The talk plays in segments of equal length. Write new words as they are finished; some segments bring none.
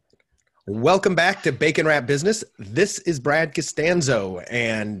Welcome back to Bacon Wrap Business. This is Brad Costanzo,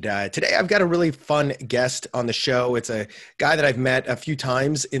 and today I've got a really fun guest on the show. It's a guy that I've met a few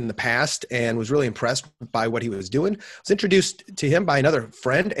times in the past and was really impressed by what he was doing. I was introduced to him by another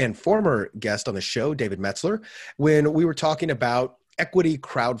friend and former guest on the show, David Metzler, when we were talking about equity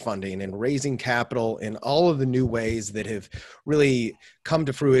crowdfunding and raising capital in all of the new ways that have really come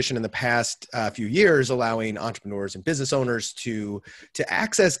to fruition in the past few years, allowing entrepreneurs and business owners to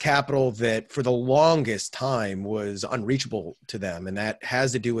access capital that for the longest time was unreachable to them. And that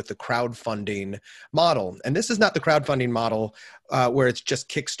has to do with the crowdfunding model. And this is not the crowdfunding model where it's just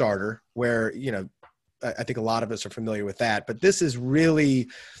Kickstarter, where, I think a lot of us are familiar with that, but this is really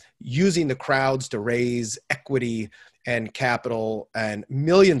using the crowds to raise equity and capital and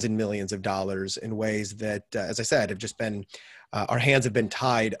millions of dollars in ways that, as I said, have just been, our hands have been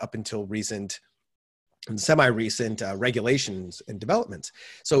tied up until recent and semi-recent regulations and developments.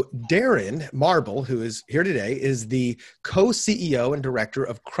 So Darren Marble, who is here today, is the co-CEO and director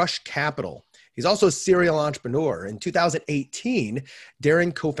of Crush Capital. He's also a serial entrepreneur. In 2018,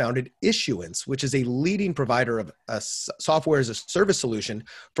 Darren co-founded Issuance, which is a leading provider of a software as a service solution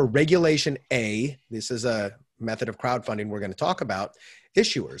for Regulation A. This is a method of crowdfunding we're going to talk about,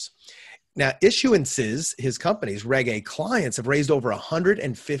 issuers. Now, Issuance's, his company's Reg A clients have raised over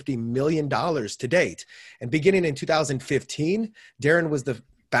 $150 million to date. And beginning in 2015, Darren was the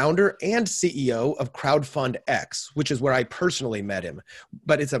founder and CEO of Crowdfund X, which is where I personally met him.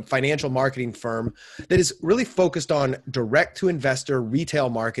 But it's a financial marketing firm that is really focused on direct-to-investor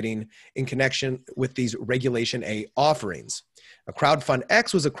retail marketing in connection with these Regulation A offerings. Now, Crowdfund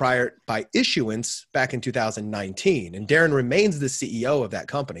X was acquired by Issuance back in 2019, and Darren remains the CEO of that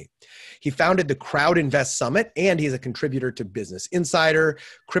company. He founded the Crowd Invest Summit, and he's a contributor to Business Insider,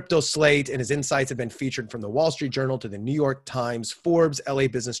 Crypto Slate, and his insights have been featured from the Wall Street Journal to the New York Times, Forbes, LA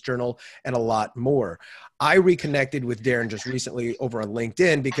Business Journal, and a lot more. I reconnected with Darren just recently over on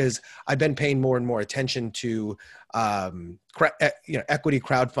LinkedIn because I've been paying more and more attention to equity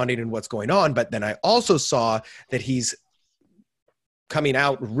crowdfunding and what's going on, but then I also saw that he's coming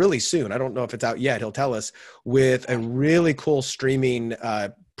out really soon. I don't know if it's out yet. He'll tell us, with a really cool streaming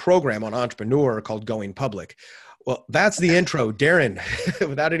program on Entrepreneur called Going Public. Well, that's the intro. Darren,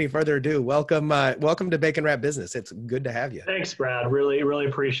 without any further ado, welcome to Bacon Wrap Business. It's good to have you. Thanks, Brad. Really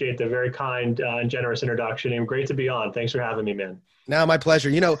appreciate the very kind and generous introduction, and great to be on. Thanks for having me, man. No, my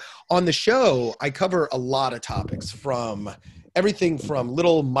pleasure. On the show, I cover a lot of topics, from everything from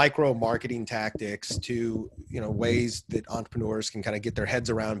little micro marketing tactics to, ways that entrepreneurs can kind of get their heads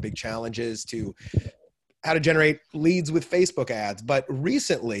around big challenges, to how to generate leads with Facebook ads. But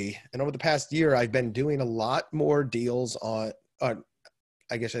recently, and over the past year, I've been doing a lot more deals on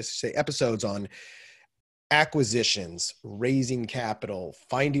I guess I should say episodes on acquisitions, raising capital,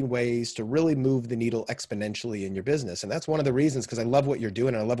 finding ways to really move the needle exponentially in your business. And that's one of the reasons, because I love what you're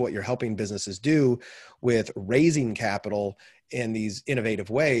doing and I love what you're helping businesses do with raising capital in these innovative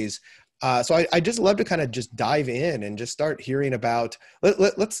ways. So I just love to kind of just dive in and just start hearing about,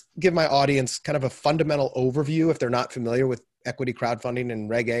 let's give my audience kind of a fundamental overview if they're not familiar with equity crowdfunding and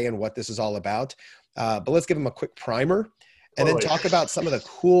Reg A and what this is all about. But let's give them a quick primer and then talk about some of the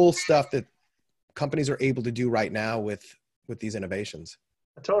cool stuff that companies are able to do right now with these innovations.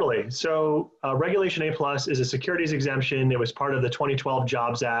 Totally. So Regulation A Plus is a securities exemption. It was part of the 2012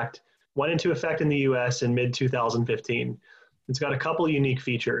 Jobs Act, went into effect in the US in mid-2015. It's got a couple unique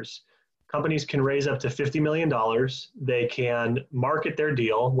features. Companies can raise up to $50 million. They can market their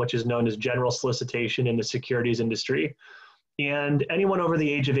deal, which is known as general solicitation in the securities industry. And anyone over the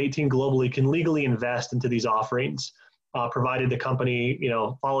age of 18 globally can legally invest into these offerings, provided the company,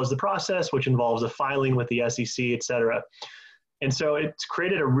 follows the process, which involves a filing with the SEC, et cetera. And so it's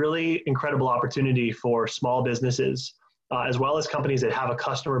created a really incredible opportunity for small businesses, as well as companies that have a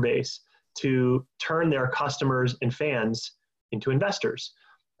customer base, to turn their customers and fans into investors.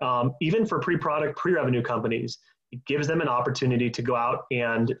 Even for pre-product, pre-revenue companies, it gives them an opportunity to go out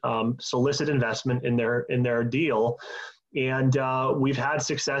and solicit investment in their deal. And we've had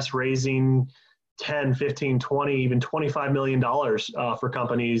success raising 10, 15, 20, even $25 million for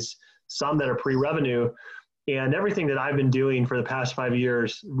companies, some that are pre-revenue. And everything that I've been doing for the past 5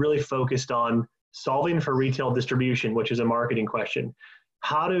 years really focused on solving for retail distribution, which is a marketing question.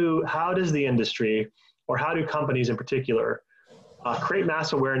 How does the industry, or how do companies in particular, create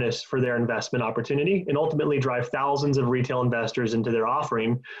mass awareness for their investment opportunity and ultimately drive thousands of retail investors into their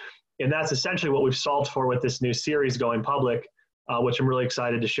offering? And that's essentially what we've solved for with this new series, Going Public, which I'm really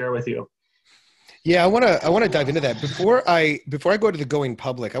excited to share with you. Yeah, I want to dive into that. Before I go to the going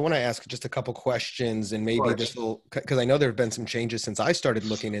public, I want to ask just a couple questions, and Of maybe this course. will, because I know there have been some changes since I started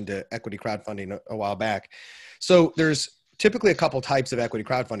looking into equity crowdfunding a while back. So there's typically a couple types of equity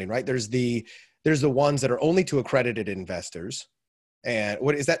crowdfunding, right? There's the ones that are only to accredited investors. And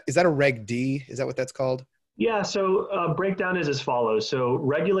what is that? Is that a Reg D? Is that what that's called? Yeah, so breakdown is as follows. So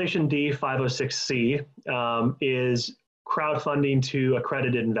Regulation D 506C is crowdfunding to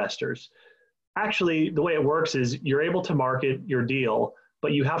accredited investors. Actually, the way it works is you're able to market your deal,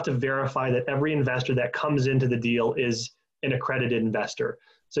 but you have to verify that every investor that comes into the deal is an accredited investor.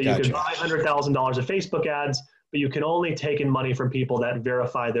 So you could Gotcha. buy $100,000 of Facebook ads, but you can only take in money from people that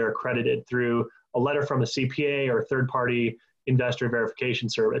verify they're accredited through a letter from a CPA or third party investor verification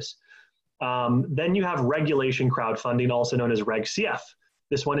service. Then you have regulation crowdfunding, also known as Reg CF.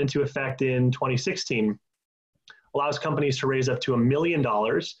 This went into effect in 2016, allows companies to raise up to $1 million,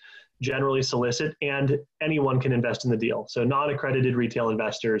 generally solicit, and anyone can invest in the deal. So non-accredited retail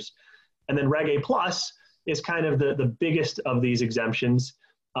investors. And then Reg A Plus is kind of the biggest of these exemptions,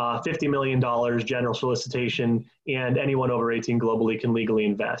 $50 million general solicitation, and anyone over 18 globally can legally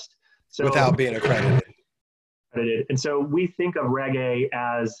invest. So Without being accredited. and so we think of Reg A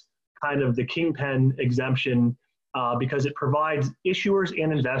as kind of the kingpin exemption because it provides issuers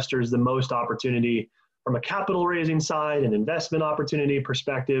and investors the most opportunity from a capital raising side and investment opportunity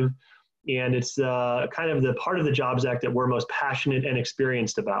perspective. And it's kind of the part of the Jobs Act that we're most passionate and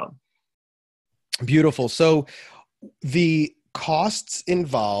experienced about. Beautiful. So the costs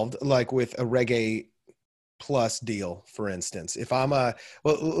involved, like with a Reg A plus deal, for instance, if well,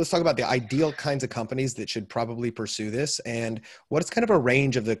 let's talk about the ideal kinds of companies that should probably pursue this, and what's kind of a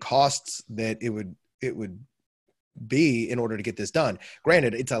range of the costs that it would be in order to get this done.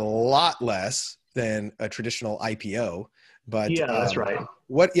 Granted, it's a lot less than a traditional IPO, but Yeah, that's right.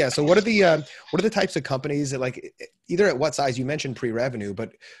 so what are the types of companies that, like, either at what size? You mentioned pre-revenue,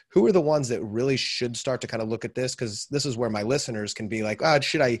 but who are the ones that really should start to kind of look at this? Because this is where my listeners can be like,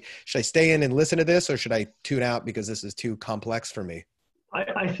 should I stay in and listen to this, or should I tune out because this is too complex for me?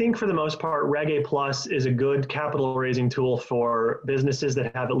 I think for the most part, Reg A Plus is a good capital raising tool for businesses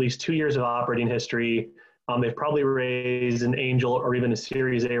that have at least 2 years of operating history. They've probably raised an angel or even a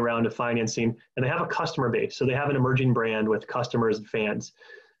Series A round of financing, and they have a customer base. So they have an emerging brand with customers and fans.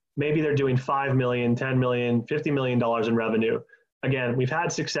 Maybe they're doing $5 million, $10 million, $50 million in revenue. Again, we've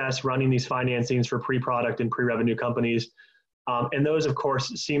had success running these financings for pre-product and pre-revenue companies. And those, of course,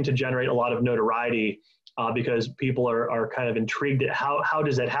 seem to generate a lot of notoriety because people are kind of intrigued at how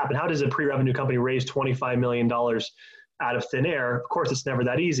does that happen? How does a pre-revenue company raise $25 million out of thin air? Of course, it's never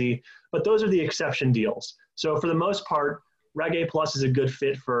that easy, but those are the exception deals. So for the most part, Reg A Plus is a good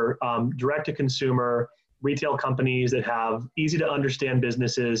fit for direct-to-consumer retail companies that have easy to understand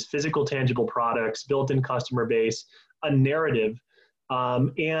businesses, physical, tangible products, built-in customer base, a narrative.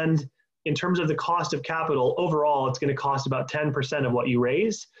 And in terms of the cost of capital, overall, it's going to cost about 10% of what you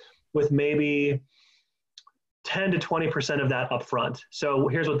raise, with maybe 10 to 20% of that upfront. So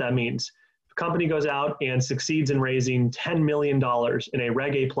here's what that means. If a company goes out and succeeds in raising $10 million in a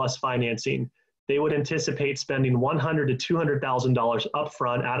Reg A Plus financing, they would anticipate spending $100,000 to $200,000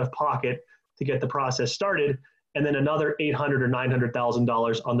 upfront out of pocket to get the process started, and then another $800,000 or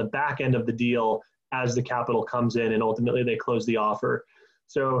 $900,000 on the back end of the deal as the capital comes in and ultimately they close the offer.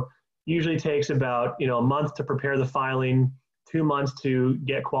 So usually takes about a month to prepare the filing, 2 months to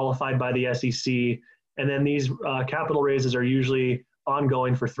get qualified by the SEC, and then these capital raises are usually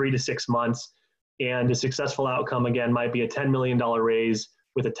ongoing for 3 to 6 months. And a successful outcome, again, might be a $10 million raise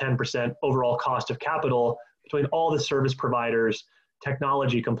with a 10% overall cost of capital between all the service providers,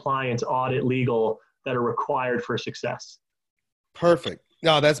 technology, compliance, audit, legal that are required for success. Perfect.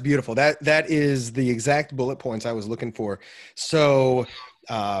 No, that's beautiful. That is the exact bullet points I was looking for. So,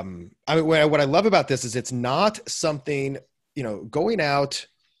 I mean, what I love about this is it's not something, going out,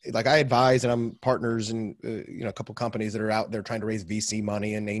 like I advise, and I'm partners in, a couple companies that are out there trying to raise VC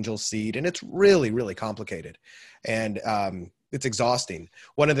money and angel seed, and it's really, really complicated. And, it's exhausting.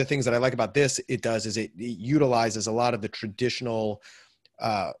 One of the things that I like about this, it does is it utilizes a lot of the traditional,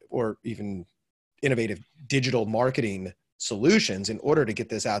 or even innovative digital marketing solutions in order to get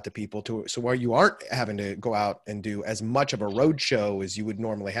this out to people, so where you aren't having to go out and do as much of a road show as you would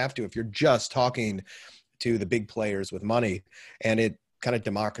normally have to if you're just talking to the big players with money. And it kind of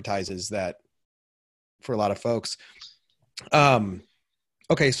democratizes that for a lot of folks.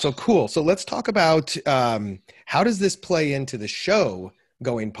 Okay, so cool. So let's talk about how does this play into the show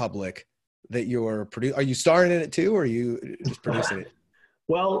going public that you're producing? Are you starring in it too, or are you just producing it?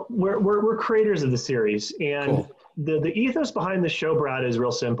 Well, we're creators of the series, and Cool. The ethos behind the show, Brad, is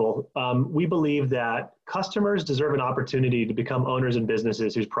real simple. We believe that customers deserve an opportunity to become owners in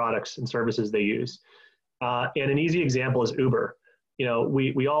businesses whose products and services they use. And an easy example is Uber.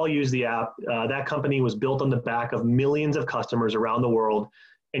 We all use the app. That company was built on the back of millions of customers around the world.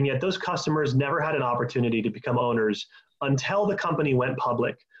 And yet those customers never had an opportunity to become owners until the company went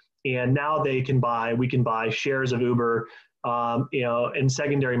public. And now we can buy shares of Uber, in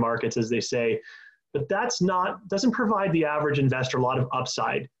secondary markets, as they say. But doesn't provide the average investor a lot of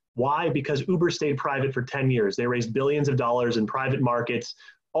upside. Why? Because Uber stayed private for 10 years. They raised billions of dollars in private markets.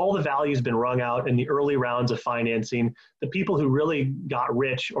 All the value's been wrung out in the early rounds of financing. The people who really got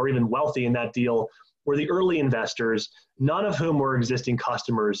rich or even wealthy in that deal were the early investors, none of whom were existing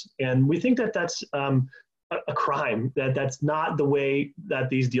customers. And we think that that's a crime, that's not the way that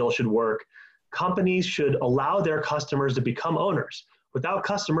these deals should work. Companies should allow their customers to become owners. Without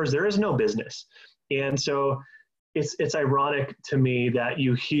customers, there is no business. And so it's ironic to me that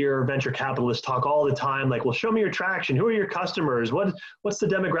you hear venture capitalists talk all the time, like, well, show me your traction. Who are your customers? What's the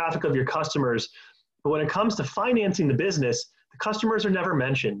demographic of your customers? But when it comes to financing the business, the customers are never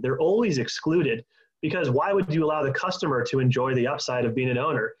mentioned. They're always excluded, because why would you allow the customer to enjoy the upside of being an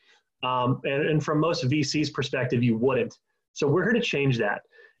owner? And from most VCs' perspective, you wouldn't. So we're here to change that.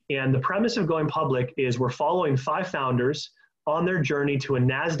 And the premise of going public is we're following 5 founders on their journey to a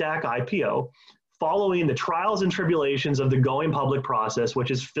NASDAQ IPO, following the trials and tribulations of the going public process, which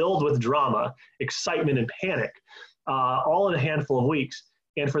is filled with drama, excitement, and panic, all in a handful of weeks.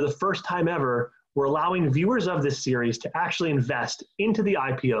 And for the first time ever, we're allowing viewers of this series to actually invest into the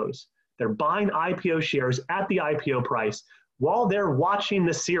IPOs. They're buying IPO shares at the IPO price while they're watching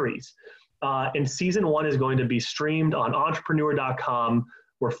the series. And season 1 is going to be streamed on entrepreneur.com.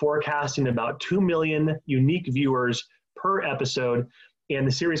 We're forecasting about 2 million unique viewers per episode. And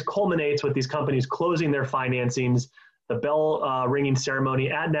the series culminates with these companies closing their financings, the bell ringing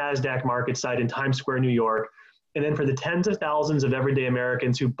ceremony at NASDAQ market site in Times Square, New York. And then for the tens of thousands of everyday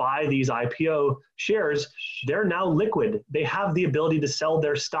Americans who buy these IPO shares, they're now liquid. They have the ability to sell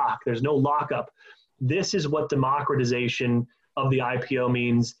their stock. There's no lockup. This is what democratization of the IPO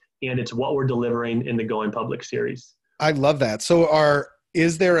means, and it's what we're delivering in the Going Public series. I love that. So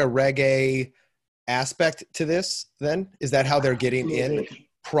is there a Reg A aspect to this then? Is that how they're getting in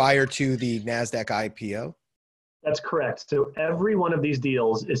prior to the NASDAQ IPO? That's correct. So every one of these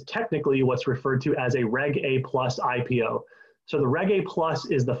deals is technically what's referred to as a Reg A plus IPO. So the Reg A plus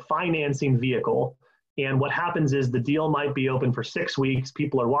is the financing vehicle. And what happens is the deal might be open for 6 weeks.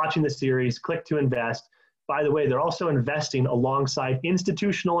 People are watching the series, click to invest. By the way, they're also investing alongside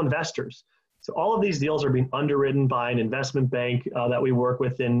institutional investors. So all of these deals are being underwritten by an investment bank that we work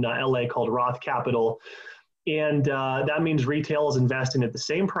with in LA called Roth Capital. And that means retail is investing at the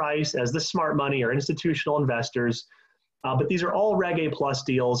same price as the smart money or institutional investors. But these are all Reg A plus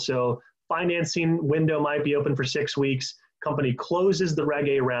deals. So financing window might be open for 6 weeks. Company closes the Reg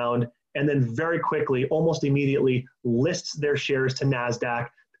A round and then very quickly, almost immediately, lists their shares to NASDAQ.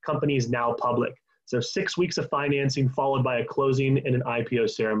 The company is now public. So 6 weeks of financing followed by a closing and an IPO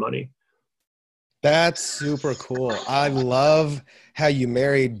ceremony. That's super cool. I love how you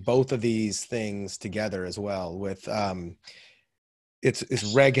married both of these things together as well with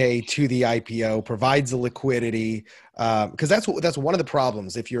it's Reg A to the IPO, provides the liquidity, because that's one of the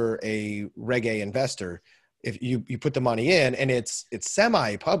problems if you're a Reg A investor. If you put the money in and it's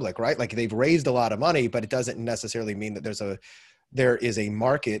semi-public, right? Like they've raised a lot of money, but it doesn't necessarily mean that there is a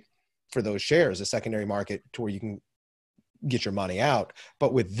market for those shares, a secondary market to where you can get your money out.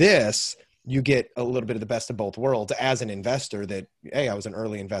 But with this, you get a little bit of the best of both worlds as an investor that, hey, I was an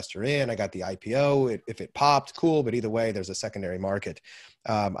early investor in, I got the IPO. If it popped, cool. But either way, there's a secondary market.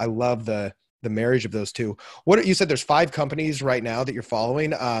 I love the marriage of those two. You said there's 5 companies right now that you're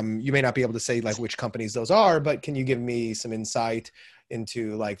following. You may not be able to say like which companies those are, but can you give me some insight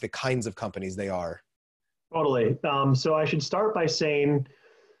into like the kinds of companies they are? Totally. So I should start by saying,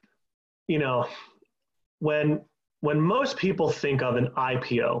 when most people think of an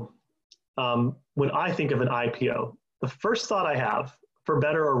IPO, when I think of an IPO, the first thought I have, for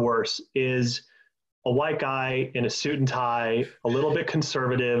better or worse, is a white guy in a suit and tie, a little bit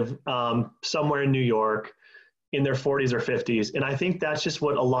conservative, somewhere in New York, in their 40s or 50s. And I think that's just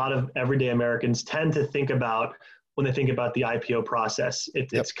what a lot of everyday Americans tend to think about when they think about the IPO process.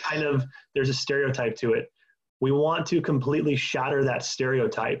 It's kind of, there's a stereotype to it. We want to completely shatter that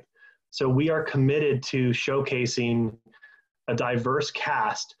stereotype. So we are committed to showcasing a diverse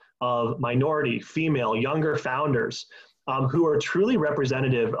cast of minority, female, younger founders who are truly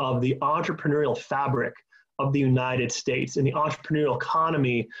representative of the entrepreneurial fabric of the United States and the entrepreneurial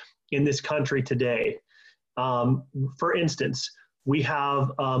economy in this country today. For instance, we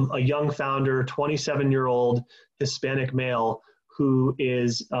have a young founder, 27-year-old Hispanic male, who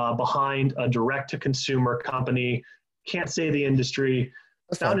is behind a direct-to-consumer company, can't say the industry,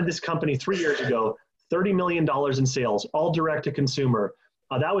 founded this company 3 years ago, $30 million in sales, all direct-to-consumer.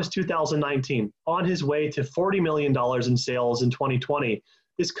 That was 2019. On his way to $40 million in sales in 2020.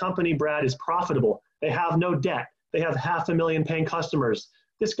 This company, Brad, is profitable. They have no debt. They have 500,000 paying customers.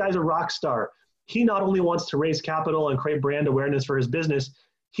 This guy's a rock star. He not only wants to raise capital and create brand awareness for his business,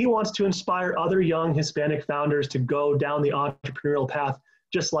 he wants to inspire other young Hispanic founders to go down the entrepreneurial path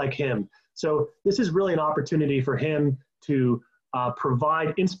just like him. So this is really an opportunity for him to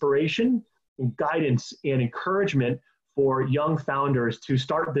provide inspiration, and guidance, and encouragement for young founders to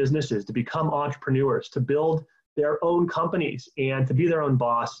start businesses, to become entrepreneurs, to build their own companies, and to be their own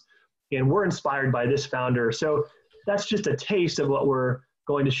boss. And we're inspired by this founder. So that's just a taste of what we're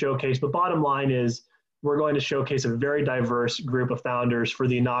going to showcase. But bottom line is, we're going to showcase a very diverse group of founders for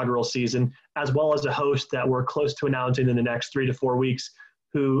the inaugural season, as well as a host that we're close to announcing in the next 3 to 4 weeks,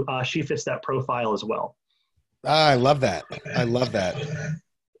 who she fits that profile as well. I love that. I love that.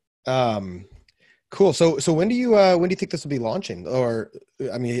 Cool. So when do you think this will be launching? Or,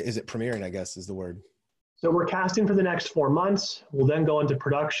 I mean, is it premiering, I guess is the word. So we're casting for the next 4 months. We'll then go into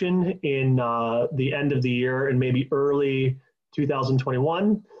production in the end of the year and maybe early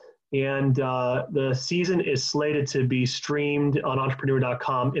 2021. And the season is slated to be streamed on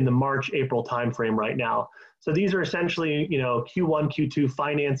entrepreneur.com in the March-April timeframe right now. So these are essentially, Q1, Q2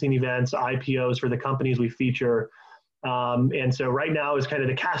 financing events, IPOs for the companies we feature. And so right now is kind of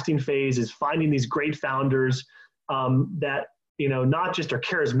the casting phase, is finding these great founders that, not just are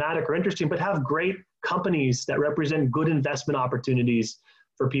charismatic or interesting, but have great companies that represent good investment opportunities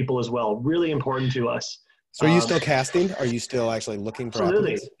for people as well. Really important to us. So are you still casting? Are you still actually looking for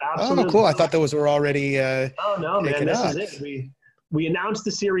Absolutely. Oh, cool. I thought those were already oh, no, man. This is it. We announced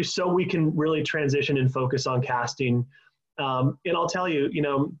the series so we can really transition and focus on casting. And I'll tell you,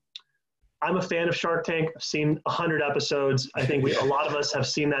 I'm a fan of Shark Tank. I've seen 100 episodes. I think a lot of us have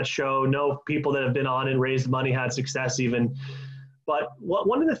seen that show, know people that have been on and raised money, had success even. But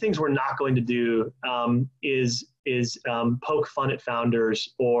one of the things we're not going to do is poke fun at founders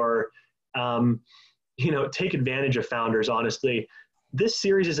or take advantage of founders, honestly. This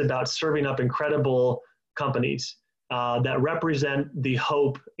series is about serving up incredible companies that represent the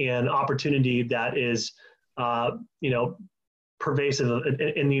hope and opportunity that is, pervasive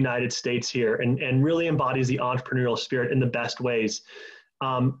in the United States here, and really embodies the entrepreneurial spirit in the best ways.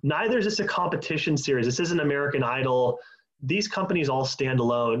 Neither is this a competition series. This isn't American Idol. These companies all stand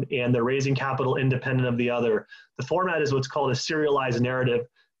alone, and they're raising capital independent of the other. The format is what's called a serialized narrative.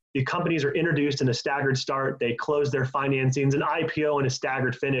 The companies are introduced in a staggered start. They close their financings, an IPO, and a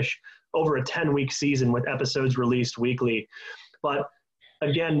staggered finish over a 10-week season with episodes released weekly. But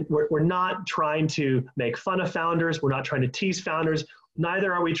again, we're not trying to make fun of founders. We're not trying to tease founders.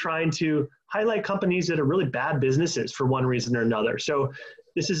 Neither are we trying to highlight companies that are really bad businesses for one reason or another. So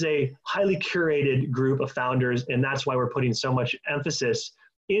this is a highly curated group of founders, and that's why we're putting so much emphasis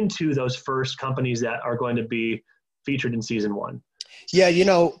into those first companies that are going to be featured in season 1. Yeah,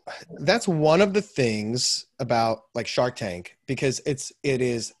 that's one of the things about like Shark Tank, because it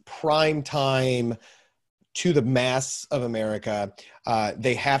is prime time to the mass of America.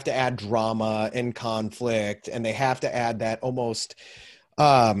 They have to add drama and conflict, and they have to add that almost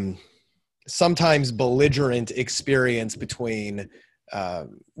sometimes belligerent experience between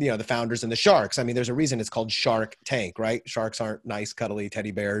the founders and the sharks. I mean, there's a reason it's called Shark Tank, right? Sharks aren't nice, cuddly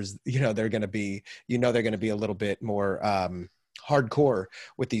teddy bears. They're going to be, they're going to be a little bit more hardcore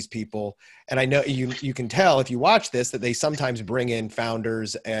with these people. And I know you can tell if you watch this that they sometimes bring in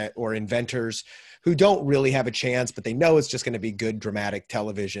founders or inventors who don't really have a chance, but they know it's just going to be good dramatic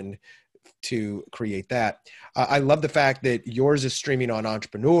television to create that. I love the fact that yours is streaming on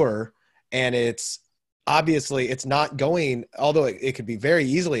Entrepreneur, and it's not going, although it could be very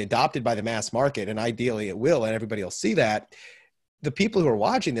easily adopted by the mass market, and ideally it will, and everybody will see that. The people who are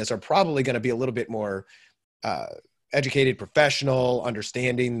watching this are probably going to be a little bit more educated, professional,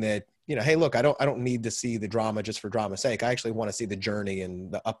 understanding that, hey, look, I don't need to see the drama just for drama's sake. I actually want to see the journey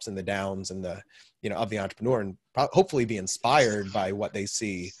and the ups and the downs and the, of the entrepreneur, and hopefully be inspired by what they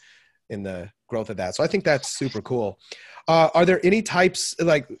see in the growth of that. So I think that's super cool. Are there any types,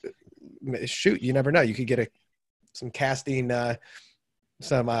 like, shoot, you never know, you could get some casting, what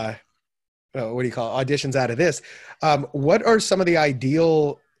do you call it, auditions out of this. What are some of the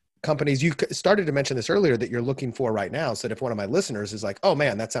ideal companies? You started to mention this earlier that you're looking for right now. So that if one of my listeners is like, oh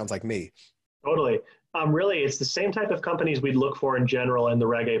man, that sounds like me. Totally. Really, it's the same type of companies we'd look for in general in the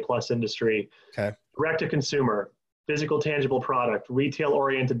Reg A plus industry. Okay. Direct to consumer, physical tangible product, retail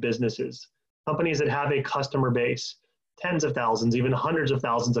oriented businesses, companies that have a customer base, tens of thousands, even hundreds of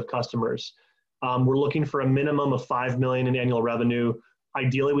thousands of customers. We're looking for a minimum of 5 million in annual revenue.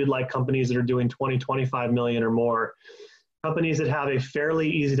 Ideally, we'd like companies that are doing 20, 25 million or more. Companies that have a fairly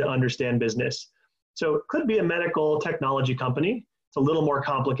easy to understand business. So it could be a medical technology company. It's a little more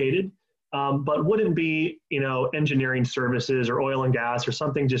complicated, but wouldn't be, engineering services or oil and gas or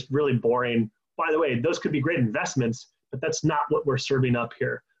something just really boring. By the way, those could be great investments, but that's not what we're serving up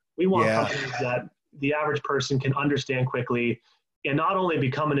here. We want Yeah. companies that the average person can understand quickly and not only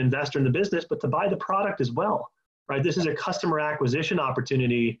become an investor in the business, but to buy the product as well, right? This is a customer acquisition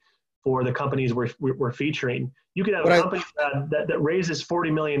opportunity for the companies we're featuring. You could have a company that raises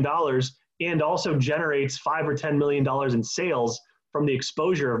 $40 million and also generates $5 or $10 million in sales from the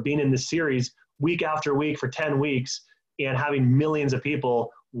exposure of being in this series week after week for 10 weeks and having millions of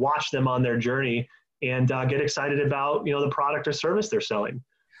people watch them on their journey and get excited about, the product or service they're selling.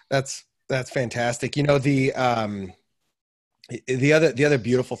 That's fantastic. The other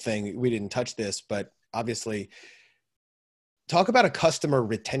beautiful thing, we didn't touch this, but obviously talk about a customer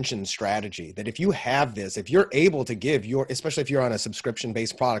retention strategy that if you have this, if you're able to give especially if you're on a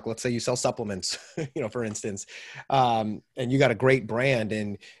subscription-based product, let's say you sell supplements, for instance, and you got a great brand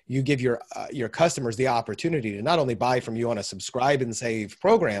and you give your customers the opportunity to not only buy from you on a subscribe and save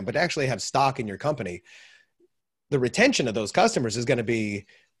program, but actually have stock in your company, the retention of those customers is going to be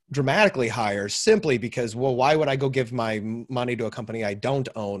dramatically higher simply because, well, why would I go give my money to a company I don't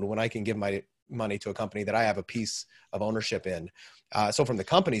own when I can give my money to a company that I have a piece of ownership in? So from the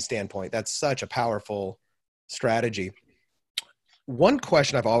company standpoint, that's such a powerful strategy. One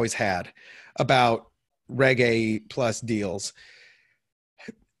question I've always had about Reg A plus deals,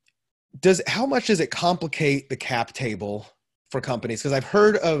 how much does it complicate the cap table for companies? Because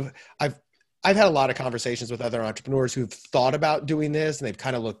I've had a lot of conversations with other entrepreneurs who've thought about doing this and they've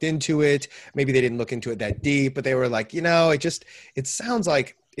kind of looked into it. Maybe they didn't look into it that deep, but they were like, it sounds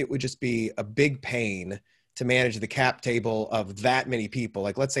like it would just be a big pain to manage the cap table of that many people.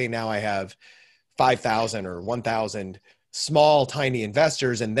 Like, let's say now I have 5,000 or 1,000 small, tiny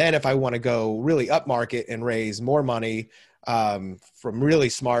investors. And then if I want to go really upmarket and raise more money from really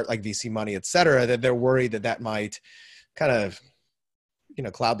smart, like VC money, et cetera, that they're worried that might kind of,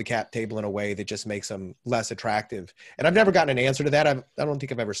 cloud the cap table in a way that just makes them less attractive. And I've never gotten an answer to that. I don't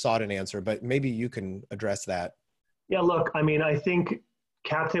think I've ever sought an answer, but maybe you can address that. Yeah, look, I think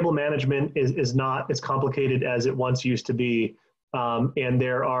cap table management is not as complicated as it once used to be. And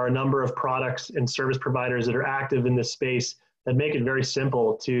there are a number of products and service providers that are active in this space that make it very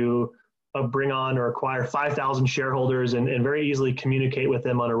simple to bring on or acquire 5,000 shareholders and very easily communicate with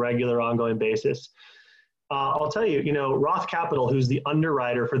them on a regular, ongoing basis. I'll tell you, Roth Capital, who's the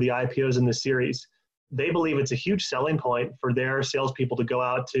underwriter for the IPOs in this series, they believe it's a huge selling point for their salespeople to go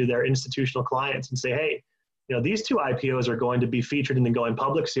out to their institutional clients and say, hey, these 2 IPOs are going to be featured in the Going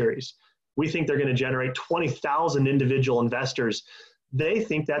Public series. We think they're going to generate 20,000 individual investors. They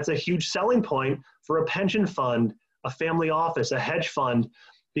think that's a huge selling point for a pension fund, a family office, a hedge fund,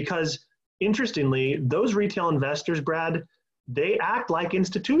 because interestingly, those retail investors, Brad, they act like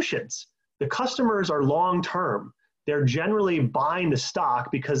institutions. The customers are long-term. They're generally buying the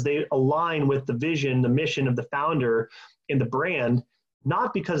stock because they align with the vision, the mission of the founder and the brand,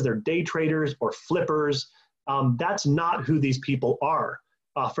 not because they're day traders or flippers. That's not who these people are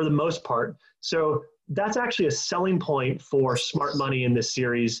for the most part. So that's actually a selling point for smart money in this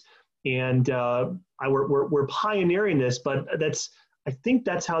series. And we're pioneering this, but I think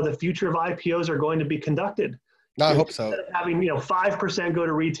that's how the future of IPOs are going to be conducted. I hope so. Instead of having 5% go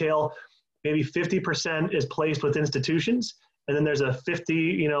to retail, maybe 50% is placed with institutions, and then there's a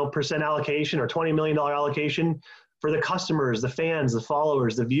 50% allocation or $20 million allocation for the customers, the fans, the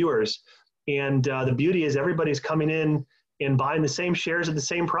followers, the viewers. And the beauty is everybody's coming in and buying the same shares at the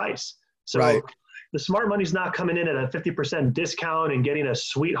same price. So right. The smart money's not coming in at a 50% discount and getting a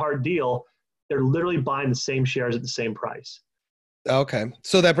sweetheart deal. They're literally buying the same shares at the same price. Okay.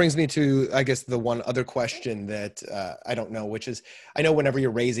 So that brings me to, I guess, the one other question that I don't know, which is, I know whenever you're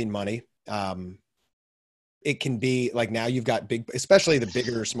raising money, it can be like now you've got especially the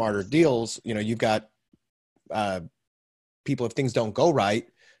bigger, smarter deals, you've got people, if things don't go right,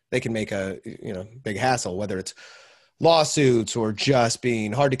 they can make a, big hassle, whether it's lawsuits or just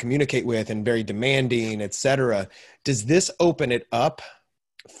being hard to communicate with and very demanding, et cetera. Does this open it up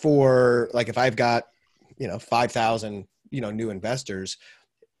for, like, if I've got, 5,000, new investors,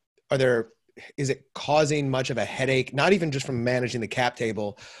 causing much of a headache, not even just from managing the cap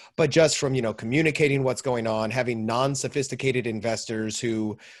table, but just from, communicating what's going on, having non-sophisticated investors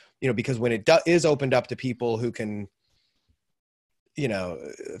who, because when it is opened up to people who can,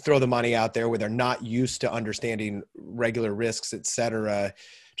 throw the money out there where they're not used to understanding regular risks, et cetera,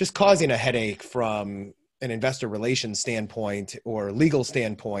 just causing a headache from an investor relations standpoint or legal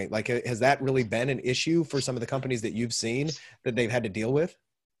standpoint. Like, has that really been an issue for some of the companies that you've seen that they've had to deal with?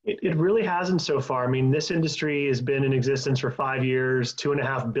 It really hasn't so far. I mean, this industry has been in existence for 5 years,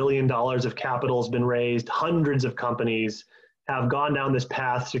 $2.5 billion of capital has been raised. Hundreds of companies have gone down this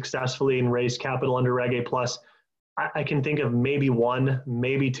path successfully and raised capital under Reg A plus. I can think of maybe one,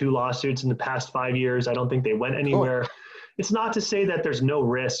 maybe two lawsuits in the past 5 years. I don't think they went anywhere. Cool. It's not to say that there's no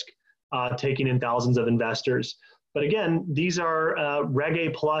risk taking in thousands of investors. But again, these are Reg A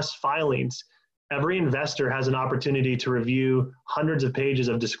plus filings. Every investor has an opportunity to review hundreds of pages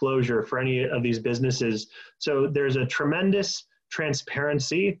of disclosure for any of these businesses. So there's a tremendous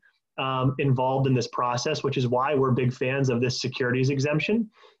transparency involved in this process, which is why we're big fans of this securities exemption.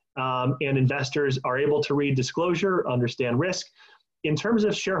 And investors are able to read disclosure, understand risk. In terms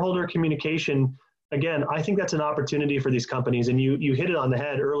of shareholder communication, again, I think that's an opportunity for these companies. And you hit it on the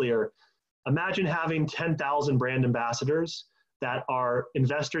head earlier. Imagine having 10,000 brand ambassadors that are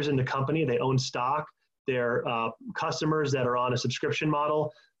investors in the company. They own stock. They're customers that are on a subscription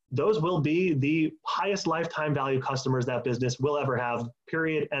model. Those will be the highest lifetime value customers that business will ever have,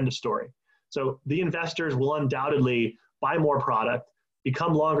 period, end of story. So the investors will undoubtedly buy more product,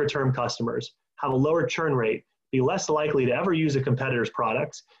 become longer term customers, have a lower churn rate, be less likely to ever use a competitor's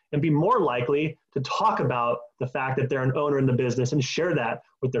products, and be more likely to talk about the fact that they're an owner in the business and share that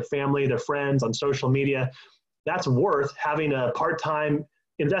with their family, their friends on social media. That's worth having a part-time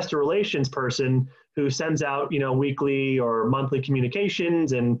investor relations person who sends out, weekly or monthly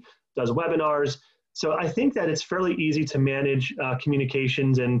communications and does webinars. So I think that it's fairly easy to manage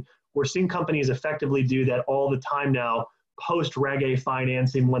communications, and we're seeing companies effectively do that all the time now, post-Reg A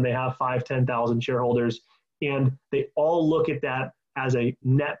financing when they have 5,000, 10,000 shareholders. And they all look at that as a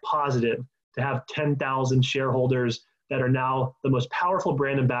net positive to have 10,000 shareholders that are now the most powerful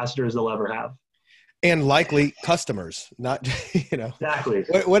brand ambassadors they'll ever have. And likely customers, not, Exactly.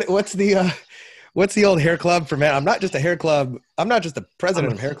 What's the old hair club for men? I'm not just a hair club. I'm not just the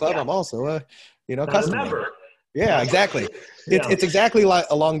president of hair club. Yeah. I'm also a, customer. A member. Yeah, exactly. It's exactly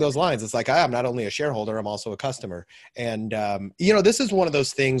along those lines. It's like, I'm not only a shareholder, I'm also a customer. And, this is one of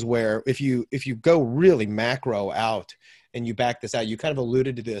those things where if you go really macro out and you back this out, you kind of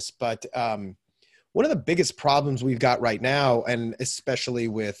alluded to this, but one of the biggest problems we've got right now, and especially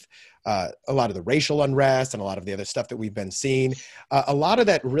with a lot of the racial unrest and a lot of the other stuff that we've been seeing, a lot of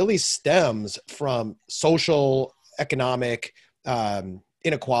that really stems from social, economic,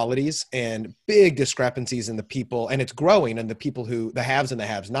 inequalities and big discrepancies in the people, and it's growing in the people the haves and the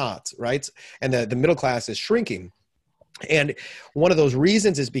have-nots, right? And the middle class is shrinking. And one of those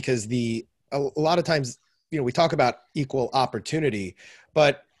reasons is because a lot of times, we talk about equal opportunity,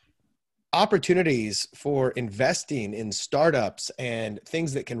 but opportunities for investing in startups and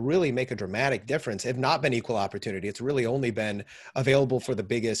things that can really make a dramatic difference have not been equal opportunity. It's really only been available for the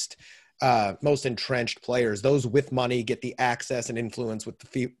biggest, most entrenched players. Those with money get the access and influence with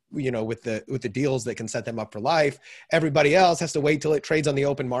the deals that can set them up for life. Everybody else has to wait till it trades on the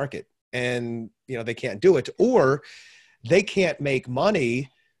open market, and they can't do it, or they can't make money.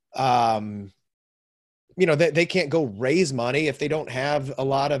 They can't go raise money if they don't have a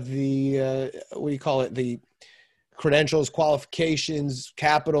lot of the the credentials, qualifications,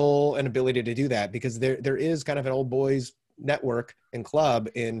 capital, and ability to do that, because there is kind of an old boys network and club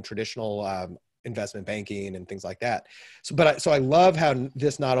in traditional investment banking and things like that. So I love how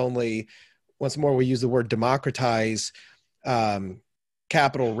this not only, once more, we use the word democratize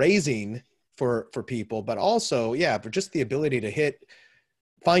capital raising for people, but also, for just the ability to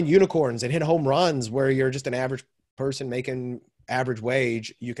find unicorns and hit home runs where you're just an average person making average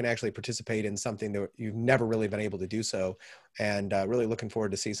wage. You can actually participate in something that you've never really been able to do so. And really looking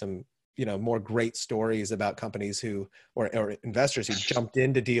forward to see some more great stories about companies or investors who jumped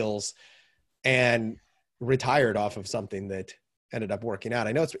into deals and retired off of something that ended up working out.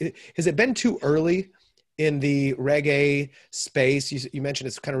 I know has it been too early in the Reg A space? You mentioned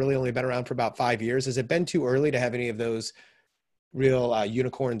it's kind of really only been around for about 5 years. Has it been too early to have any of those real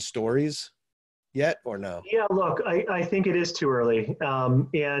unicorn stories yet, or no? Yeah, look, I think it is too early.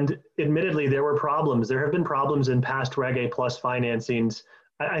 And admittedly, there were problems. There have been problems in past Reg A plus financings.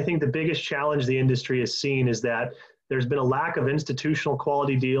 I think the biggest challenge the industry has seen is that there's been a lack of institutional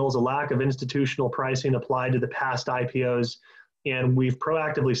quality deals, a lack of institutional pricing applied to the past IPOs. And we've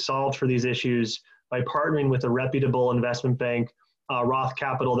proactively solved for these issues by partnering with a reputable investment bank, Roth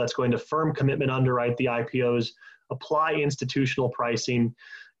Capital, that's going to firm commitment underwrite the IPOs, apply institutional pricing,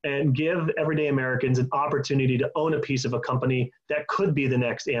 and give everyday Americans an opportunity to own a piece of a company that could be the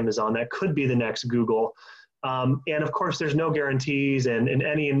next Amazon, that could be the next Google. And of course, there's no guarantees, and in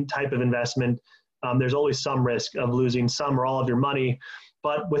any type of investment, there's always some risk of losing some or all of your money.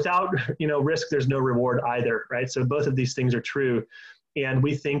 But without risk, there's no reward either, right? So both of these things are true. And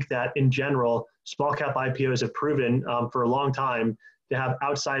we think that in general, small cap IPOs have proven for a long time to have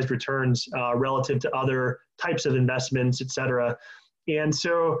outsized returns relative to other types of investments, et cetera. And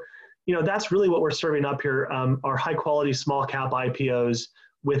so, that's really what we're serving up here, are high quality small cap IPOs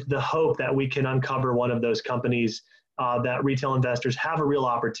with the hope that we can uncover one of those companies that retail investors have a real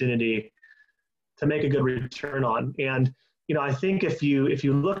opportunity to make a good return on. And I think if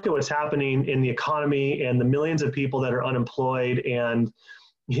you look at what's happening in the economy and the millions of people that are unemployed, and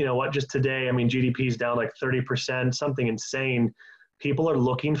just today, GDP is down like 30%, something insane. People are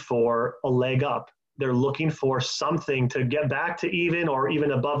looking for a leg up. They're looking for something to get back to even or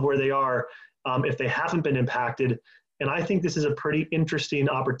even above where they are if they haven't been impacted. And I think this is a pretty interesting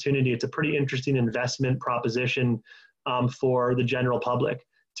opportunity. It's a pretty interesting investment proposition for the general public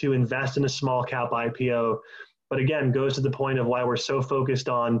to invest in a small cap IPO. But again, goes to the point of why we're so focused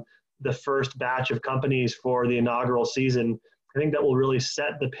on the first batch of companies for the inaugural season. I think that will really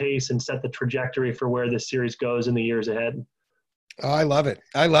set the pace and set the trajectory for where this series goes in the years ahead. Oh, I love it.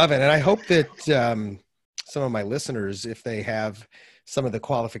 I love it. And I hope that some of my listeners, if they have some of the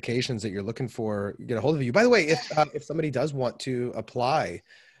qualifications that you're looking for, get a hold of you. By the way, if somebody does want to apply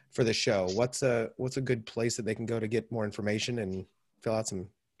for the show, what's a good place that they can go to get more information and fill out some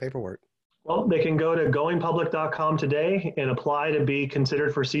paperwork? Well, they can go to goingpublic.com today and apply to be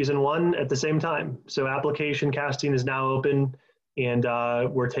considered for season 1 at the same time. So application casting is now open, and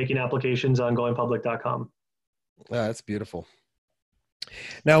we're taking applications on goingpublic.com. That's beautiful.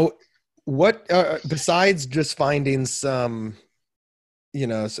 Now, what besides just finding some,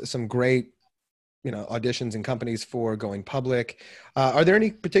 some great, auditions and companies for going public, are there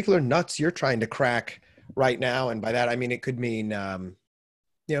any particular nuts you're trying to crack right now? And by that, I mean, it could mean,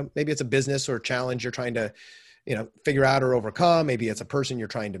 maybe it's a business or challenge you're trying to, figure out or overcome. Maybe it's a person you're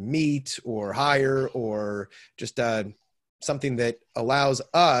trying to meet or hire, or just something that allows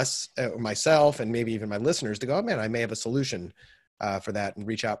us, myself, and maybe even my listeners to go, oh man, I may have a solution for that, and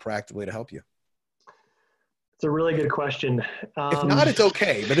reach out proactively to help you. It's a really good question. If not, it's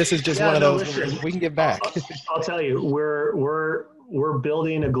okay. But this is just one of those we can give back. I'll tell you, we're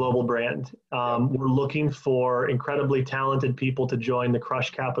building a global brand. We're looking for incredibly talented people to join the Crush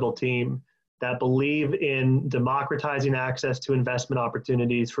Capital team that believe in democratizing access to investment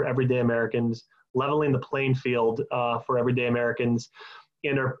opportunities for everyday Americans, leveling the playing field for everyday Americans,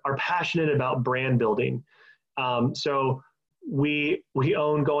 and are passionate about brand building. So we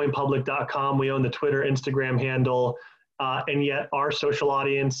own goingpublic.com. We own the Twitter, Instagram handle, and yet our social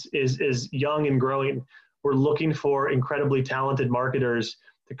audience is young and growing. We're looking for incredibly talented marketers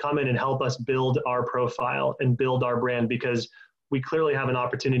to come in and help us build our profile and build our brand, because we clearly have an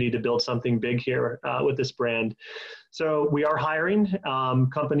opportunity to build something big here with this brand. So we are hiring.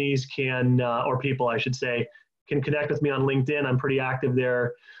 Companies can, or people I should say, can connect with me on LinkedIn. I'm pretty active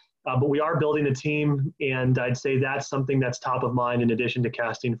there. But we are building a team, and I'd say that's something that's top of mind in addition to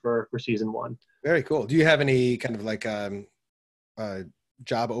casting for season 1. Very cool. Do you have any kind of like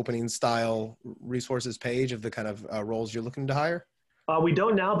job opening style resources page of the kind of roles you're looking to hire? We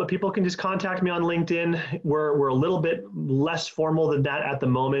don't now, but people can just contact me on LinkedIn. We're a little bit less formal than that at the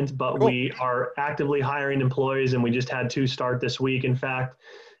moment, but cool. We are actively hiring employees, and we just had 2 start this week. In fact,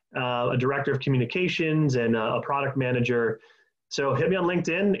 a director of communications and a product manager. So hit me on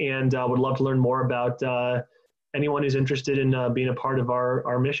LinkedIn, and would love to learn more about anyone who's interested in being a part of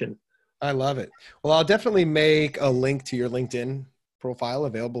our mission. I love it. Well, I'll definitely make a link to your LinkedIn profile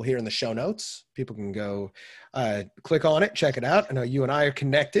available here in the show notes. People can go click on it, check it out. I know you and I are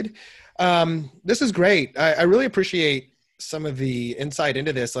connected. This is great. I really appreciate some of the insight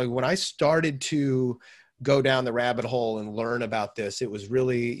into this. Like when I started to go down the rabbit hole and learn about this, it was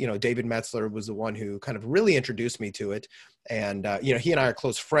really, David Metzler was the one who kind of really introduced me to it. And, he and I are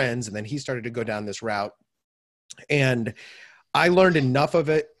close friends, and then he started to go down this route. And I learned enough of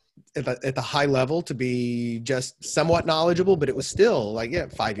it at the high level to be just somewhat knowledgeable, but it was still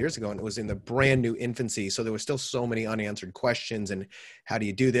 5 years ago, and it was in the brand new infancy. So there was still so many unanswered questions. And how do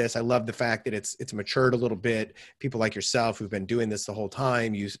you do this? I love the fact that it's matured a little bit. People like yourself who've been doing this the whole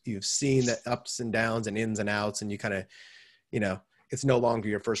time, you've seen the ups and downs and ins and outs, and you kind of, it's no longer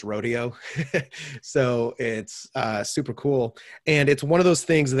your first rodeo. So it's super cool. And it's one of those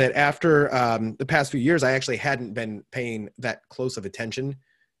things that after the past few years, I actually hadn't been paying that close of attention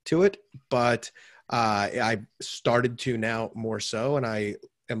to it, but I started to now more so, and I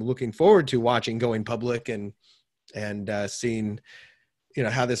am looking forward to watching Going Public and seeing,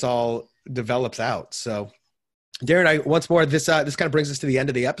 how this all develops out. So Darren, once more, this kind of brings us to the end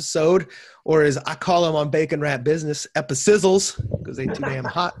of the episode, or as I call them on Bacon Wrap Business, episizzles, because they too damn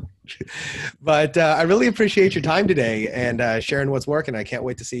hot. But I really appreciate your time today and sharing what's working. I can't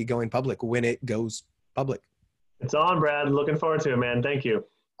wait to see Going Public when it goes public. It's on, Brad. Looking forward to it, man. Thank you.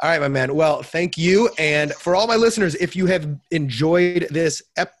 All right, my man. Well, thank you. And for all my listeners, if you have enjoyed this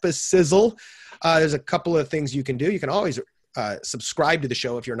episizzle, there's a couple of things you can do. You can always subscribe to the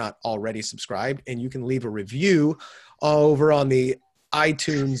show if you're not already subscribed, and you can leave a review over on the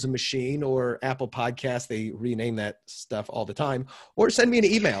iTunes machine or Apple Podcasts. They rename that stuff all the time. Or send me an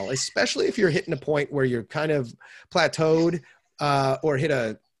email, especially if you're hitting a point where you're kind of plateaued or hit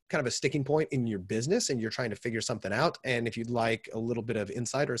a kind of a sticking point in your business and you're trying to figure something out. And if you'd like a little bit of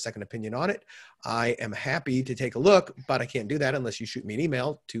insight or a second opinion on it, I am happy to take a look, but I can't do that unless you shoot me an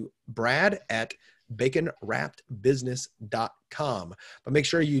email to brad@baconwrappedbusiness.com. But make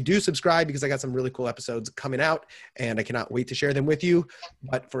sure you do subscribe, because I got some really cool episodes coming out and I cannot wait to share them with you.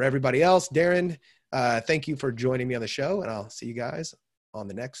 But for everybody else, Darren, thank you for joining me on the show, and I'll see you guys on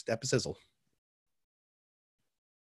the next episode.